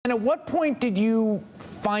And at what point did you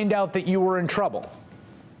find out that you were in trouble?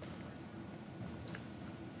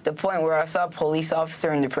 The point where I saw a police officer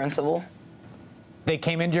and the principal. They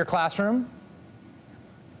came into your classroom?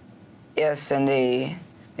 Yes, and they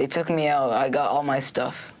took me out. I got all my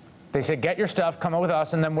stuff. They said, get your stuff, come up with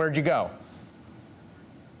us, and then where'd you go?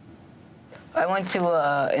 I went to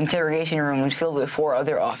an interrogation room filled with 4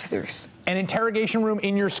 other officers. An interrogation room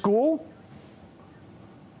in your school?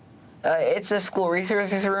 It's a school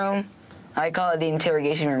resources room. I call it the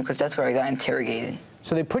interrogation room because that's where I got interrogated.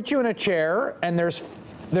 So they put you in a chair, and there's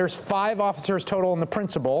 5 officers total and the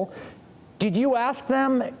principal. Did you ask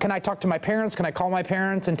them, can I talk to my parents? Can I call my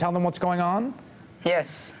parents and tell them what's going on?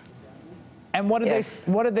 Yes. And what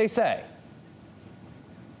did they say?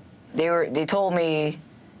 They told me,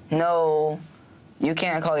 no, you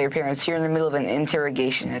can't call your parents. You're in the middle of an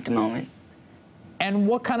interrogation at the moment. And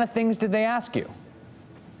what kind of things did they ask you?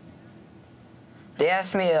 They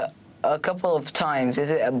asked me a couple of times,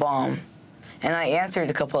 is it a bomb? And I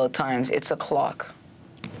answered a couple of times, it's a clock.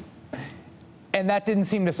 And that didn't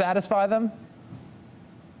seem to satisfy them?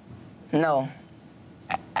 No.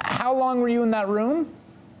 How long were you in that room?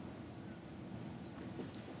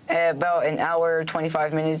 About an hour,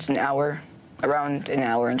 25 minutes, around an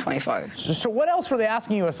hour and 25. So what else were they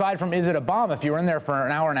asking you aside from is it a bomb if you were in there for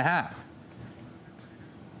an hour and a half?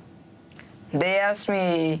 They asked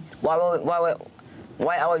me why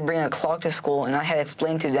I would bring a clock to school, and I had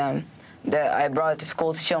explained to them that I brought it to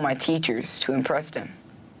school to show my teachers to impress them.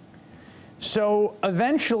 So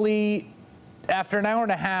eventually, after an hour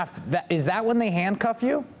and a half, is that when they handcuff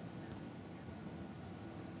you?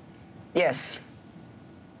 Yes.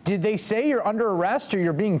 Did they say you're under arrest or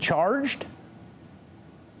you're being charged?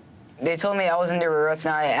 They told me I was under arrest,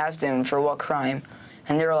 and I asked them for what crime,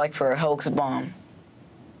 and they were like, for a hoax bomb.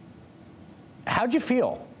 How'd you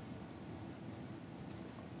feel?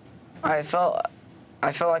 I felt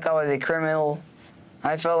like I was a criminal.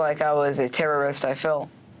 I felt like I was a terrorist. I felt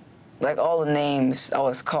like all the names I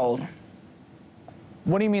was called.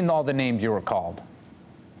 What do you mean all the names you were called?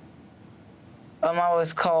 I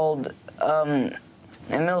was called, in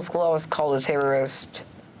middle school I was called a terrorist,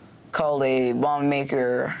 called a bomb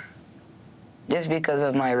maker, just because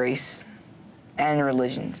of my race and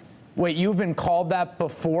religion. Wait, you've been called that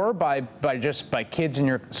before by kids in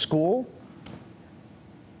your school?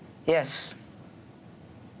 Yes.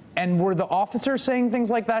 And were the officers saying things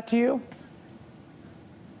like that to you?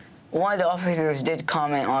 One of the officers did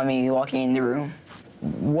comment on me walking in the room.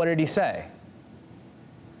 What did he say?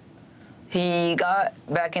 He got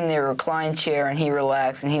back in the recline chair and he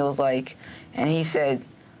relaxed and he was like, and he said,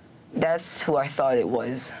 that's who I thought it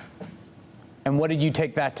was. And what did you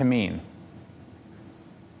take that to mean?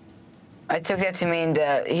 I took that to mean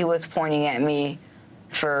that he was pointing at me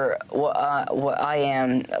for what I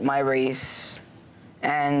am, my race,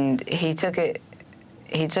 and he took it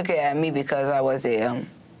at me because I was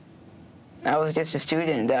just a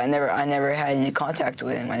student that I never had any contact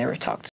with him. I never talked to him.